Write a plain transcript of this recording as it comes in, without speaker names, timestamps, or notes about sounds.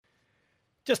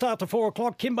Just after 4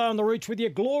 o'clock, Kimbo and the Rooch with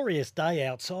your glorious day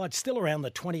outside, still around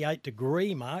the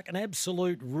 28-degree mark, an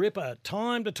absolute ripper.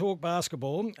 Time to talk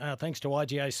basketball, thanks to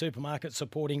IGA Supermarket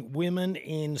supporting women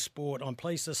in sport. I'm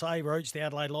pleased to say, Rooch, the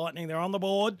Adelaide Lightning, they're on the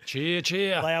board. Cheer,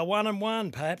 cheer. They are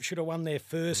 1-1. Perhaps should have won their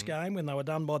first game when they were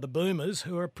done by the Boomers,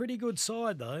 who are a pretty good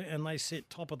side, though, and they sit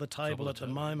top of the table at the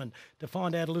moment. To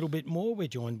find out a little bit more, we're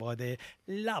joined by their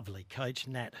lovely coach,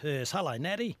 Nat Hurst. Hello,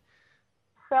 Natty.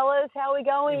 Fellas, how are we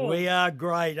going? We are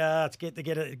great. It's good to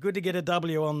get a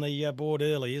W on the board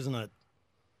early, isn't it?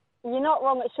 You're not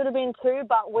wrong. It should have been 2,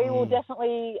 but we will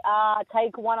definitely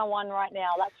take 1-1 right now,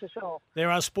 that's for sure. There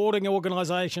are sporting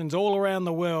organisations all around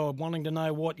the world wanting to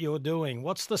know what you're doing.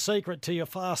 What's the secret to your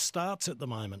fast starts at the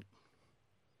moment?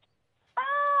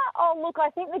 Look, I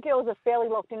think the girls are fairly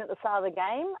locked in at the start of the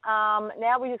game.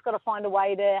 Now we just got to find a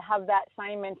way to have that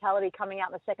same mentality coming out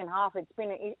in the second half. It's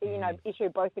been an issue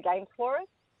both the games for us.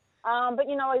 But,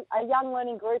 a young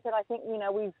learning group, and I think,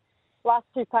 we've last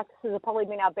 2 practices have probably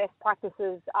been our best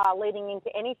practices leading into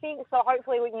anything. So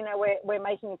hopefully, we're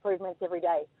making improvements every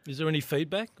day. Is there any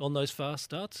feedback on those fast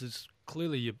starts? It's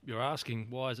clearly you're asking,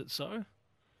 why is it so?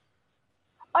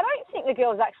 I don't think the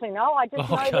girls actually know. I just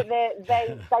know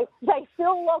that they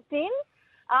feel locked in.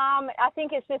 I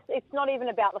think it's not even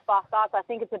about the fast starts. I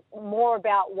think it's more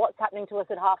about what's happening to us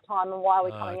at halftime and why we're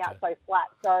coming out so flat.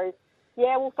 So,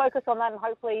 yeah, we'll focus on that and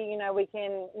hopefully, we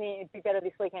can be better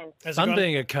this weekend. Fun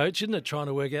being a coach, isn't it, trying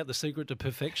to work out the secret to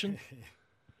perfection?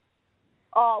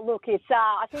 Oh, look, it's.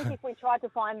 I think if we tried to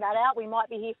find that out, we might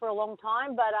be here for a long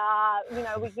time. But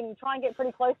we can try and get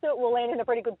pretty close to it. We'll land in a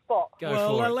pretty good spot.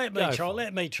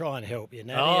 Let me try and help you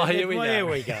now. Oh, here we go. Here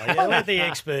we go. Yeah, let the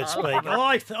experts speak.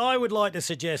 I would like to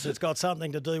suggest it's got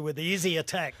something to do with the Izzy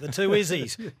attack. The 2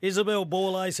 Izzies, Isabel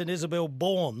Borlace and Isabel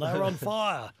Bourne. They're on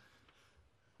fire.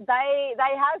 They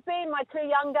have been my 2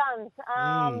 young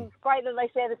guns. Great that they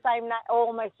share the same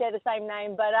almost share the same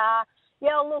name. But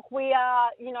look, we are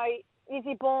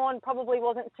Izzy Bourne probably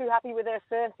wasn't too happy with her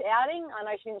first outing. I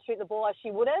know she didn't shoot the ball as she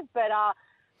would have, but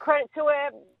credit to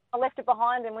her, I left it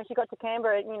behind, and when she got to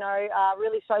Canberra,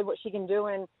 really showed what she can do.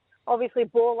 And obviously,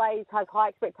 Borlace has high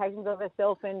expectations of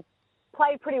herself and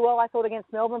played pretty well, I thought,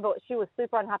 against Melbourne, but she was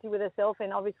super unhappy with herself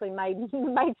and obviously made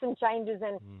some changes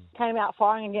and came out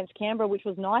firing against Canberra, which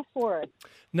was nice for her.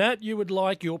 Nat, you would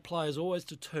like your players always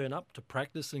to turn up to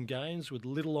practice and games with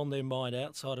little on their mind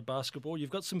outside of basketball. You've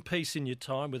got some peace in your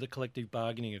time with a collective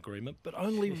bargaining agreement, but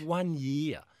only 1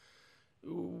 year.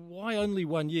 Why only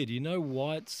 1 year? Do you know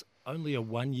why it's only a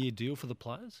 1-year deal for the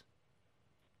players?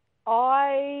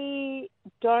 I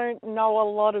don't know a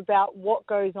lot about what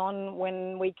goes on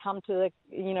when we come to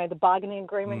the bargaining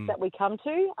agreements that we come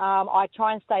to. I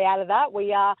try and stay out of that. We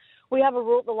have a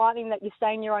rule at the Lightning that you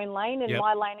stay in your own lane, and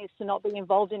my lane is to not be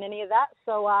involved in any of that.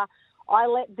 So I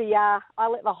let the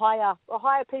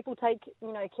higher people take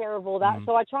care of all that.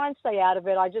 So I try and stay out of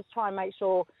it. I just try and make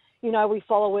sure we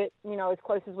follow it as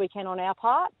close as we can on our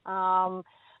part.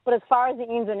 But as far as the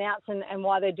ins and outs and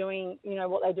why they're doing,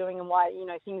 what they're doing and why,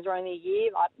 things are only a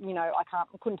year, I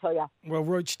couldn't tell you. Well,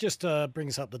 Rooch, just bring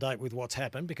us up to date with what's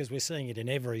happened, because we're seeing it in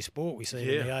every sport. We see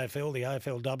it in the AFL, the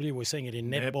AFLW. We're seeing it in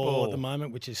netball at the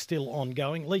moment, which is still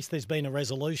ongoing. At least there's been a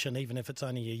resolution, even if it's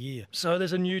only a year. So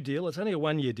there's a new deal. It's only a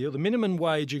 1-year deal. The minimum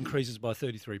wage increases by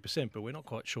 33%, but we're not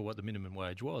quite sure what the minimum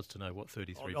wage was to know what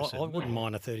 33%. I wouldn't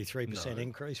mind a 33%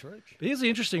 increase, Rooch. But here's the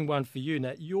interesting one for you,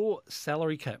 Nat. Your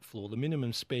salary cap floor, the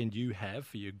minimum spend you have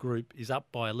for your group, is up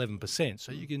by 11%.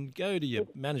 So you can go to your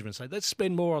management and say, let's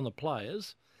spend more on the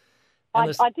players. I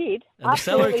did. And the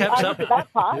salary cap's up.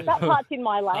 That part. That part's in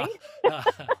my lane.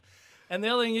 And the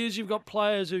other thing is you've got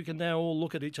players who can now all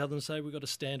look at each other and say, we've got a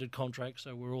standard contract,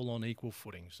 so we're all on equal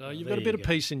footing. So you've got a bit of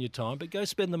peace in your time, but go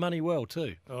spend the money well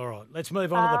too. All right, let's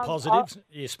move on to the positives.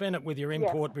 You spent it with your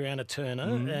import, Brianna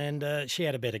Turner, and she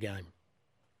had a better game.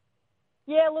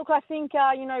 Yeah, look, I think,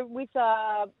 with,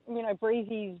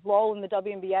 Breezy's role in the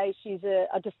WNBA, she's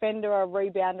a defender, a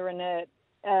rebounder,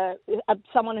 and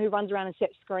someone who runs around and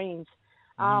sets screens.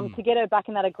 To get her back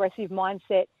in that aggressive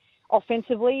mindset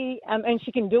offensively, and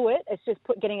she can do it, it's just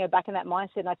getting her back in that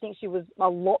mindset. And I think she was a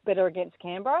lot better against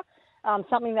Canberra,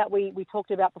 something that we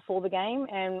talked about before the game.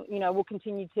 And, we'll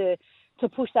continue to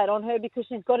push that on her because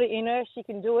she's got it in her. She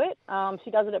can do it.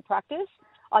 She does it at practice.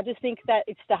 I just think that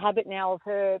it's the habit now of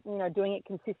her, doing it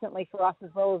consistently for us as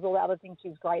well as all the other things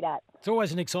she's great at. It's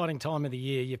always an exciting time of the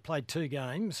year. You've played 2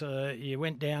 games. You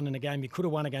went down in a game you could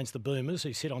have won against the Boomers,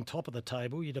 who sit on top of the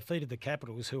table. You defeated the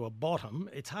Capitals, who are bottom.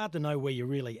 It's hard to know where you're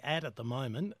really at the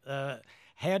moment.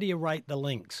 How do you rate the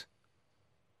Lynx?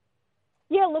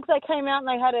 Yeah, look, they came out and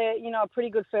they had a pretty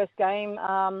good first game.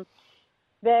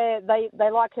 they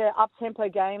like an up-tempo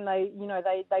game. They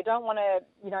don't want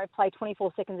to, play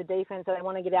 24 seconds of defense, so they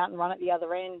want to get out and run at the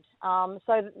other end.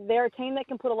 So they're a team that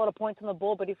can put a lot of points on the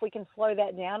board, but if we can slow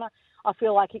that down, I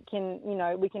feel like it can,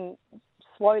 we can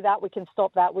slow that, we can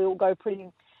stop that. We'll go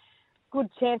pretty good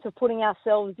chance of putting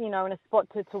ourselves, in a spot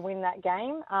to win that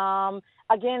game.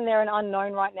 Again, they're an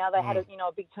unknown right now. They had a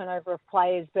big turnover of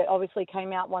players, but obviously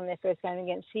came out, won their first game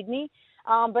against Sydney.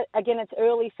 But again, it's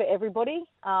early for everybody.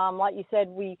 Like you said,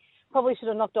 we probably should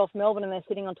have knocked off Melbourne, and they're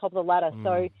sitting on top of the ladder.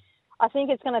 So I think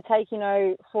it's going to take,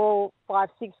 4, 5,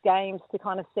 6 games to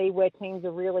kind of see where teams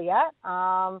are really at.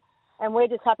 And we're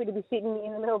just happy to be sitting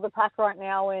in the middle of the pack right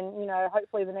now. And,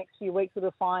 hopefully the next few weeks we'll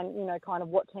define, kind of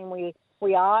what team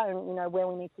we are and, where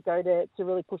we need to go to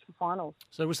really push for finals.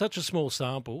 So with such a small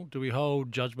sample, do we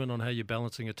hold judgment on how you're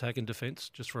balancing attack and defence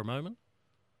just for a moment?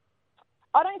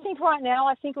 I don't think right now.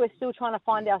 I think we're still trying to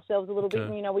find ourselves a little bit.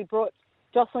 We brought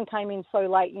Jocelyn came in so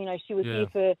late. She was here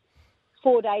for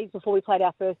 4 days before we played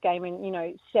our first game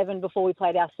and, 7 before we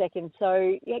played our second.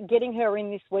 So getting her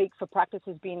in this week for practice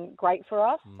has been great for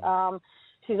us.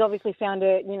 She's obviously found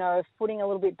a footing a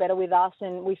little bit better with us,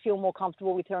 and we feel more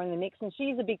comfortable with her in the mix. And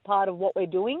she's a big part of what we're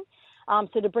doing.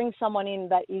 So to bring someone in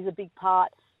that is a big part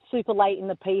super late in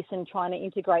the piece and trying to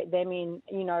integrate them in,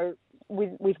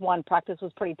 with one practice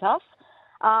was pretty tough.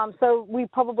 So we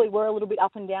probably were a little bit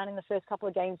up and down in the first couple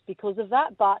of games because of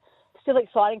that, but still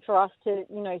exciting for us to,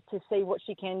 to see what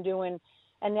she can do. And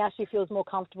now she feels more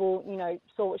comfortable,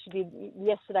 saw what she did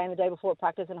yesterday and the day before at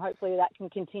practice, and hopefully that can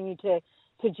continue to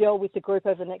gel with the group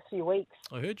over the next few weeks.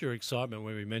 I heard your excitement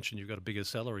when we mentioned you've got a bigger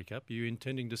salary cap. Are you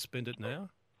intending to spend it now?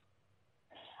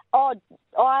 Oh,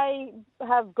 I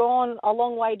have gone a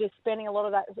long way to spending a lot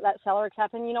of that salary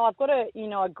cap, and I've got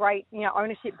a great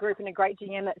ownership group and a great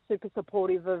GM that's super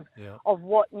supportive of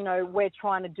what we're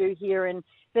trying to do here, and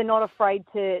they're not afraid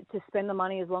to spend the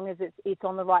money as long as it's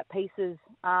on the right pieces.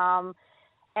 And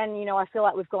I feel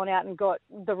like we've gone out and got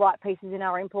the right pieces in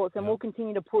our imports, and we'll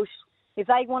continue to push. If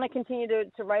they want to continue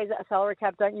to raise that salary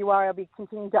cap, don't you worry, I'll be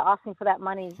continuing to ask them for that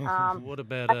money. What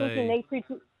about I think you need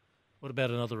to. What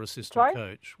about another assistant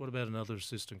coach? What about another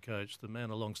assistant coach? The man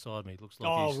alongside me looks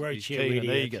like he's keen and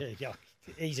eager.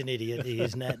 He's an idiot, he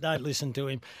is, Nat. Don't listen to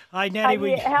him. Hey,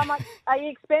 Natty, how much are you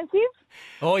expensive?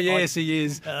 Oh, yes, he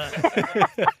is.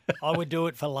 I would do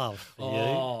it for love.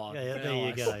 For you. There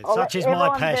you go. Such is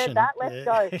my passion. Let's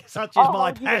go. Such is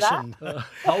my passion.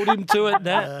 Hold him to it,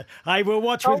 Nat. Hey, we'll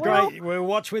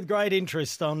watch with great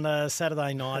interest on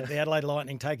Saturday night. The Adelaide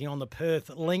Lightning taking on the Perth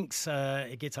Lynx.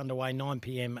 It gets underway 9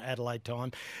 p.m. Adelaide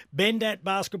time. Bendat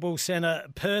Basketball Centre,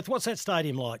 Perth. What's that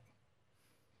stadium like?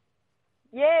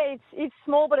 Yeah, it's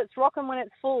small, but it's rocking when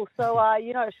it's full. So,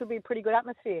 it should be a pretty good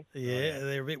atmosphere. Yeah,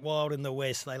 they're a bit wild in the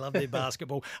West. They love their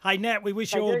basketball. Hey, Nat, we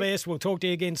wish you all the best. We'll talk to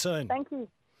you again soon. Thank you.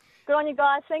 Good on you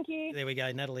guys. Thank you. There we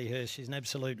go. Natalie Hurst. She's an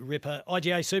absolute ripper.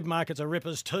 IGA supermarkets are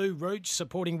rippers too. Rooch,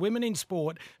 supporting women in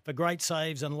sport. For great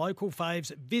saves and local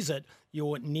faves, visit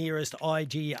your nearest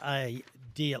IGA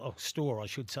deal or store, I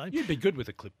should say. You'd be good with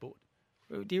a clipboard.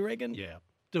 Do you reckon? Yeah.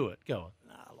 Do it. Go on.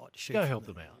 No, I like to shoot. Go help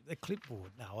them out. The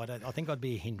clipboard. No, I don't. I think I'd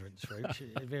be a hindrance, Rooch.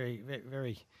 A very, very,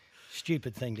 very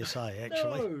stupid thing to say,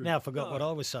 actually. Now I forgot what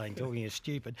I was saying, talking of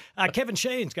stupid. Kevin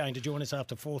Sheehan's going to join us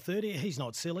after 4:30. He's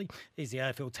not silly. He's the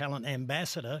AFL Talent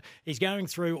Ambassador. He's going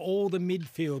through all the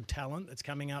midfield talent that's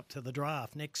coming up to the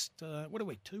draft next,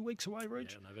 2 weeks away,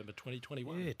 Rooch? Yeah, November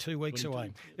 2021. Yeah, 2 weeks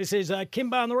away. This is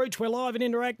Kimber and the Rooch. We're live and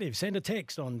interactive. Send a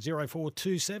text on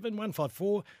 0427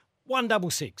 154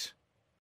 166.